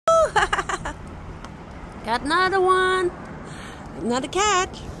Got another one. Another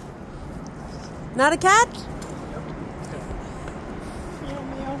cat. Not a cat? Meow,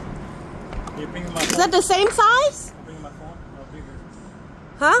 meow. You bring my Is that the same size? Bring my phone? No, bigger.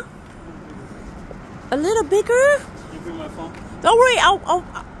 Huh? A little bigger? You bring my phone? Don't worry,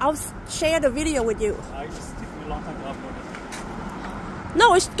 I'll share the video with you. I just take me a long time to upload it.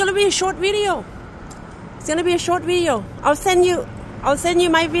 No, it's gonna be a short video. It's gonna be a short video. I'll send you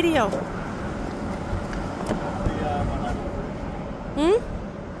my video.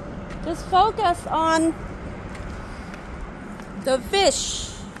 Just focus on the fish.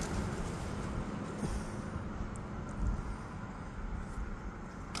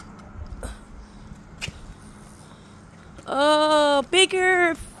 Oh,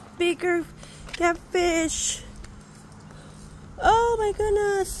 bigger catfish. Oh my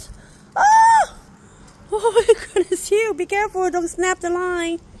goodness. Oh my goodness, you be careful, don't snap the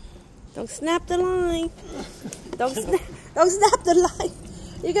line. Don't snap the line. Don't snap the line.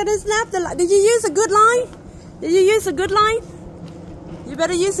 You're gonna snap the line. Did you use a good line? Did you use a good line? You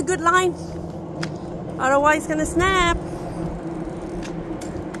better use a good line. Otherwise it's gonna snap.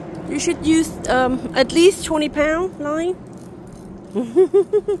 You should use at least 20-pound line.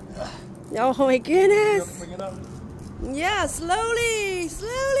 Oh my goodness. Bring it up. Yeah, slowly.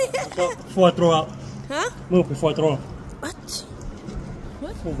 Before I throw out. Huh? Move before I throw out. What?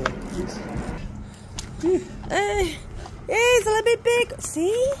 Yes. Hey, it's a little bit big.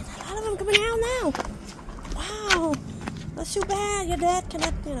 See? A lot of them coming out now. Wow. That's too bad. Your dad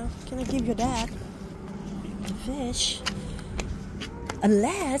cannot, can I give your dad the fish?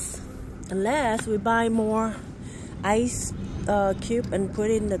 Unless we buy more ice cube and put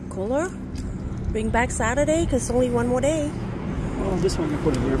in the cooler. Bring back Saturday, because it's only one more day. Oh, this one you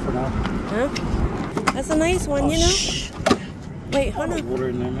put in here for now. Huh? That's a nice one, you know? Shh. Wait, hold on. Water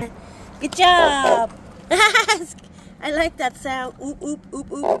in there, man. Good job. I like that sound. Oop, oop,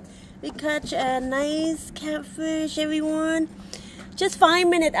 oop, oop. We catch a nice catfish, everyone. Just 5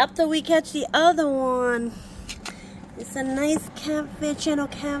 minutes after we catch the other one. It's a nice catfish,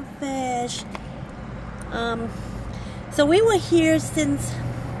 catfish. So we were here since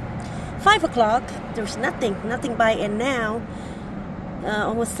 5 o'clock. There's nothing by and now.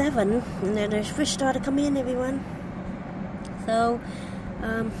 Almost 7. And then the fish started to come in, everyone. So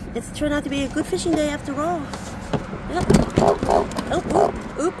it's turned out to be a good fishing day after all. Yep. Oop, oop,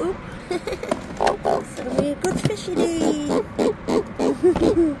 oop, oop. It's gonna be a good fishing day. Oop,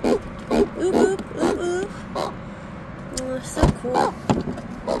 oop, oop, oop. Oh, so cool.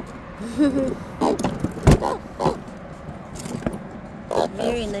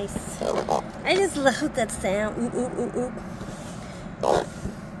 Very nice. I just love that sound. Oop, oop, oop, oop.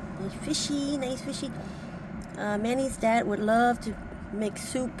 Nice fishy, nice fishy. Manny's dad would love to make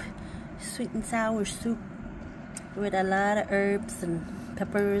soup, sweet and sour soup with a lot of herbs and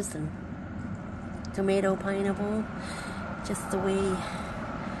peppers and tomato, pineapple, just the way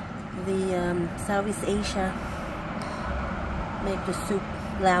the Southeast Asia make the soup.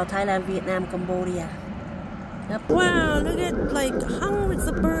 Laos, Thailand, Vietnam, Cambodia. Yep. Wow, look at like hundreds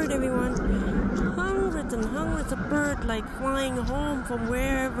of birds, everyone. Hundreds and hundreds of birds like flying home from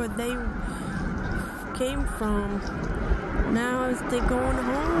wherever they came from. Now they're going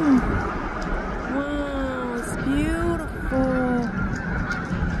home. Wow, it's beautiful.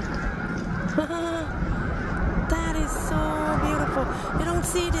 That is so beautiful. You don't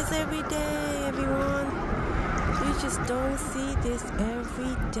see this every day, everyone. You just don't see this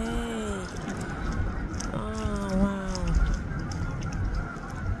every day. Oh, wow.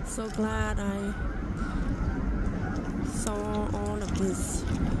 So glad I saw all of this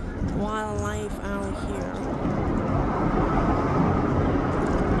wildlife out here.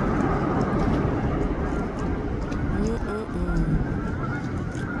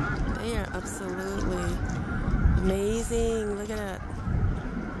 They are absolutely amazing. Look at that.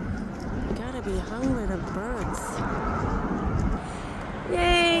 Gotta be hundreds of birds.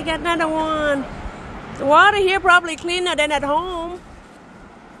 Yay, got another one. The water here probably cleaner than at home.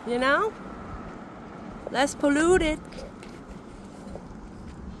 You know? Less polluted.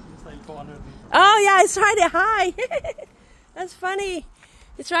 Oh yeah, it's right high. That's funny.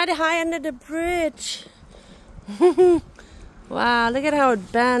 It's right high under the bridge. Wow, look at how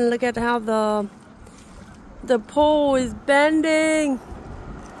it bends. Look at how the pole is bending.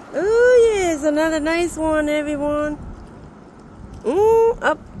 Oh yes, another nice one, everyone.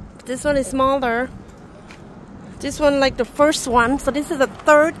 Up. This one is smaller. This one like the first one. So this is the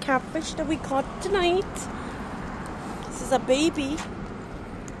third catfish that we caught tonight. This is a baby.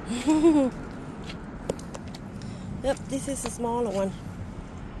 Yep, this is the smaller one.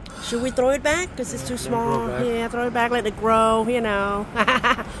 Should we throw it back? Because it's too small. Yeah, throw it back, let it grow, you know.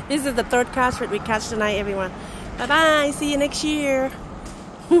 This is the third catfish we catch tonight, everyone. Bye-bye. See you next year.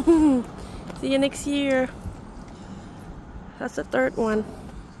 See you next year. That's the third one.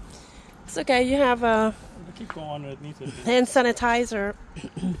 It's okay. You have a keep going underneath it. hand sanitizer.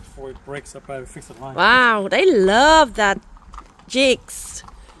 Before it breaks up, I fix the line. Wow, they love that jigs.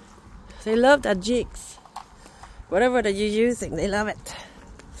 They love that jigs. Whatever that you're using, they love it.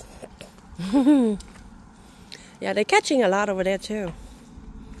 Yeah, they're catching a lot over there too.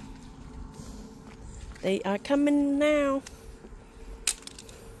 They are coming now.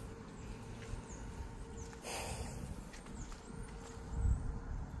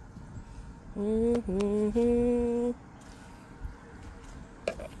 And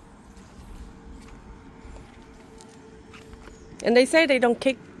they say they don't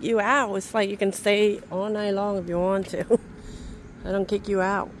kick you out. It's like you can stay all night long if you want to. They don't kick you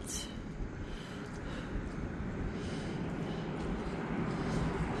out.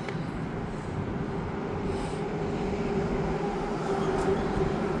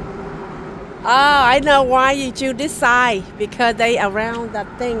 Oh, I know why you choose this side. Because they around that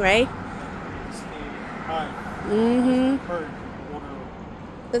thing, right?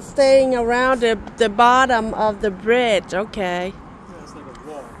 It's staying around the bottom of the bridge. Okay. Yeah, it's like a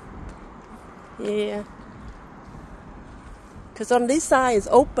wall. Yeah. Because on this side is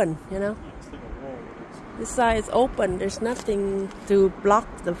open, you know. Yeah, it's like a wall. This side is open. There's nothing to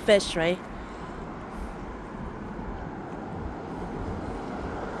block the fish, right?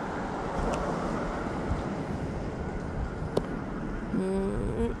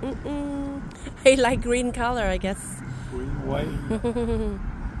 I like green color, I guess. Green, white.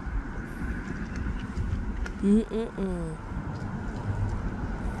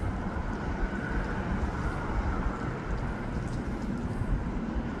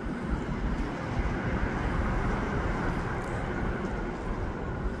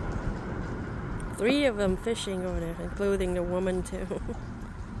 Three of them fishing over there, including the woman too.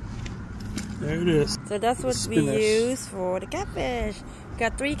 There it is. So that's what we use for the catfish.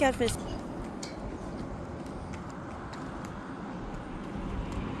 Got 3 catfish.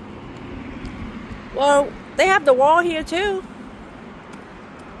 Well, they have the wall here too.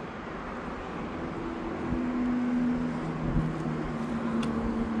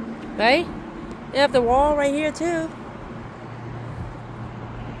 Right? They have the wall right here too.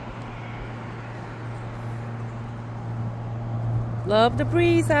 Love the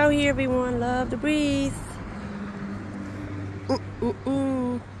breeze out here, everyone. Love the breeze.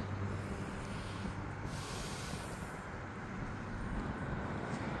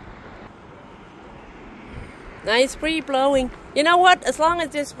 Nice breeze blowing. You know what? As long as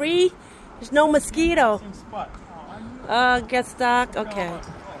there's breeze, there's no mosquito. Same spot. Get stuck. Okay.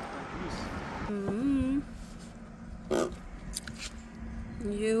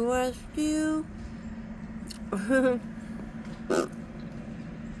 You are you.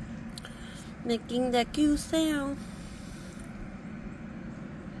 Making that cute sound.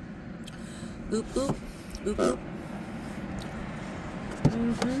 Oop oop oop oop.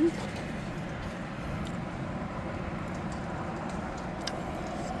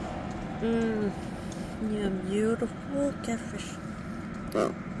 You're beautiful catfish.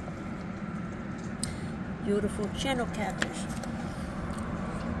 Beautiful channel catfish.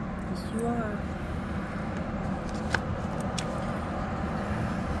 Yes, you are.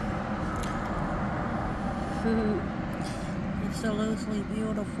 Absolutely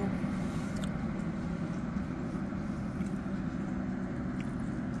beautiful.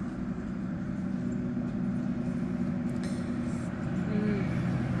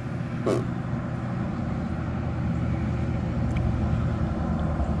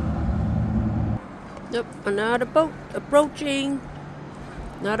 Yep, another boat approaching.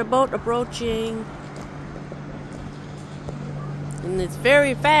 Another boat approaching. And it's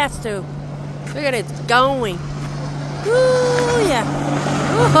very fast too. Look at it, it's going. Woo, yeah.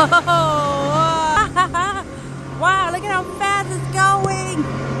 Wow, look at how fast it's going.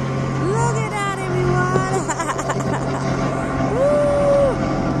 Look at that, everyone. Woo,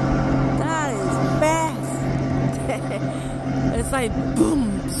 that is fast. It's like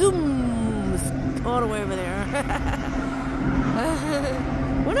boom, zoom, all the way over there.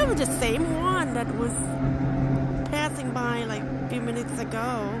 What was the same one that was passing by like a few minutes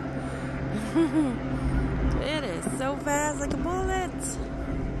ago? It is so fast, like a bullet.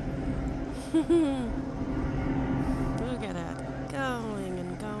 Look at that, going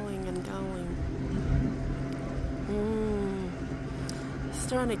and going and going. It's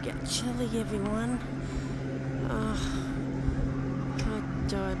starting to get chilly, everyone. Good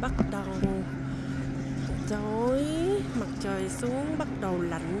job. bắt đầu tối, mặt trời xuống bắt đầu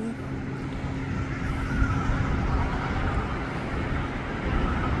lạnh.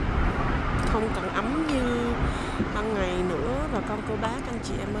 Không còn ấm như ban ngày nữa. Và con cô bác anh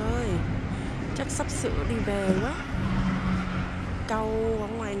chị em ơi, chắc sắp sửa đi về quá. Câu ở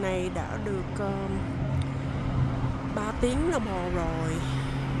ngoài này đã được 3 tiếng đồng hồ rồi.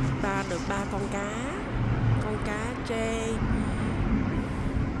 Được 3 con cá trê,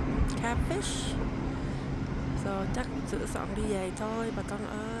 catfish. Rồi chắc sửa soạn đi về thôi bà con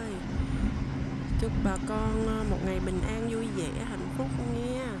ơi. Chúc bà con một ngày bình an vui vẻ hạnh phúc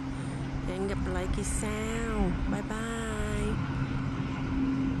nha. Hẹn gặp lại kỳ sau. Bye bye.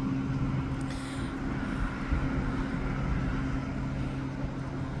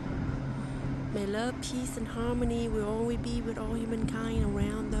 May love, peace and harmony will always be with all humankind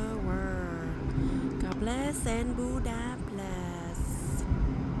around the world. God bless and Buddha bless.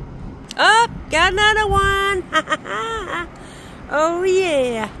 Oh, got another one. Oh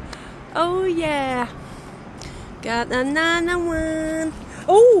yeah. Oh yeah. Got another one.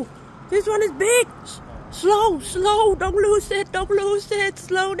 Oh, this one is big. Slow. Don't lose it.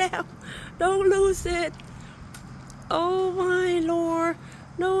 Slow down. Don't lose it. Oh my Lord.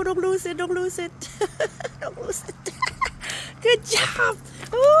 No, don't lose it. Don't lose it. Good job.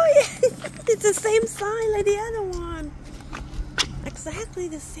 Oh yeah. It's the same size like the other one. Exactly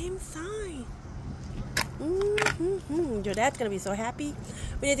the same size. Your dad's gonna be so happy.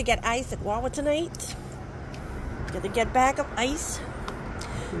 We need to get ice at Wawa tonight. Got to get a bag of ice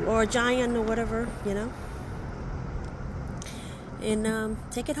or a giant or whatever, you know, and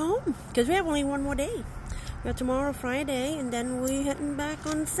take it home because we have only one more day. We have tomorrow, Friday, and then we heading back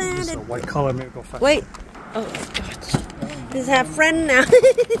on Saturday. Just a white color, maybe go fast. Wait. Oh gosh. This have friend now.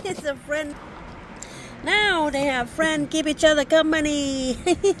 It's a friend. Now they have friend. Keep each other company.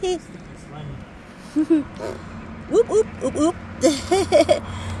 Whoop whoop whoop whoop.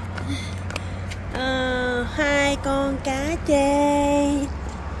 Hai con cá chê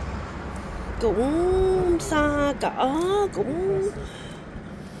cũng xa cỡ cũng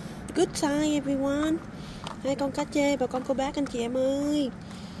good size everyone. Hai con cá chê bà con cô bác anh chị em ơi.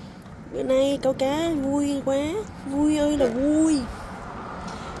 Bữa nay câu cá vui quá, vui ơi là vui.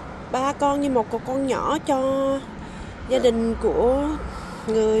 3 con như một con nhỏ cho gia đình của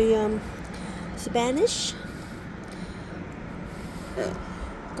người Spanish.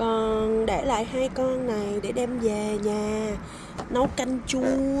 Còn để lại 2 con này để đem về nhà nấu canh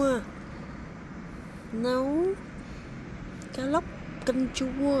chua, nấu cá lóc canh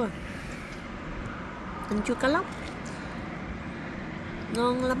chua cá lóc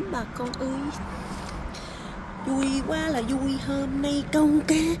ngon lắm bà con ơi. Vui quá là vui, hôm nay câu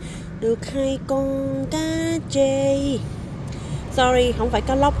cá được 2 con cá chê. Sorry, không phải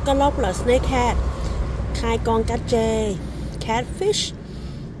cá lóc là snakehead. 2 con cá chê, catfish.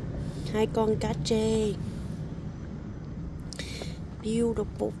 2 con cá chê.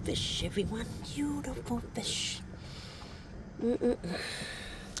 Beautiful fish, everyone. Beautiful fish.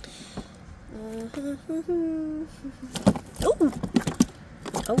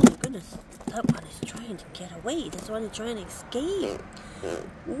 Oh goodness, that one is trying to get away. This one is trying to escape.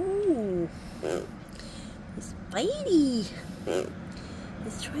 Ooh, it's fighty.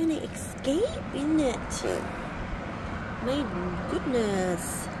 It's trying to escape, isn't it? My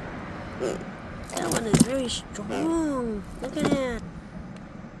goodness. That one is very strong. Look at that.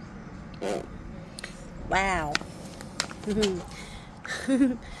 Wow.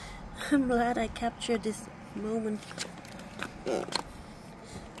 I'm glad I captured this moment for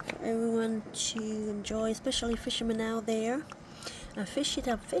everyone to enjoy, especially fishermen out there. A fish is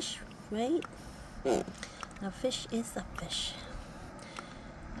a fish, right? A fish is a fish.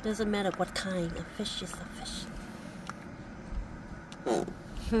 Doesn't matter what kind, a fish is a fish.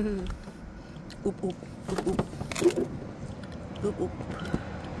 Oop, oop, oop, oop. Oop, oop.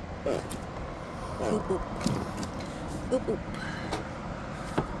 Oop, oop. Oop, oop.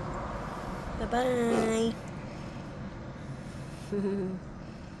 Bye-bye.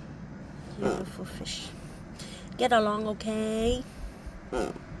 Beautiful fish. Get along, okay?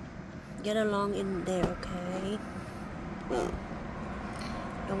 Get along in there, okay?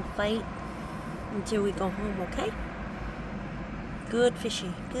 Don't fight until we go home, okay? Good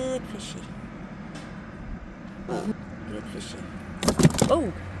fishy, good fishy. Good fishy.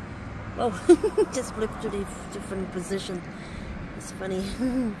 Oh! Oh, just flipped to the different position. It's funny.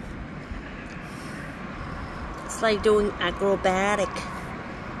 It's like doing acrobatic.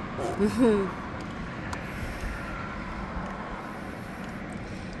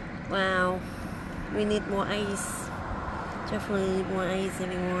 Wow. We need more ice Definitely wise,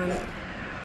 everyone.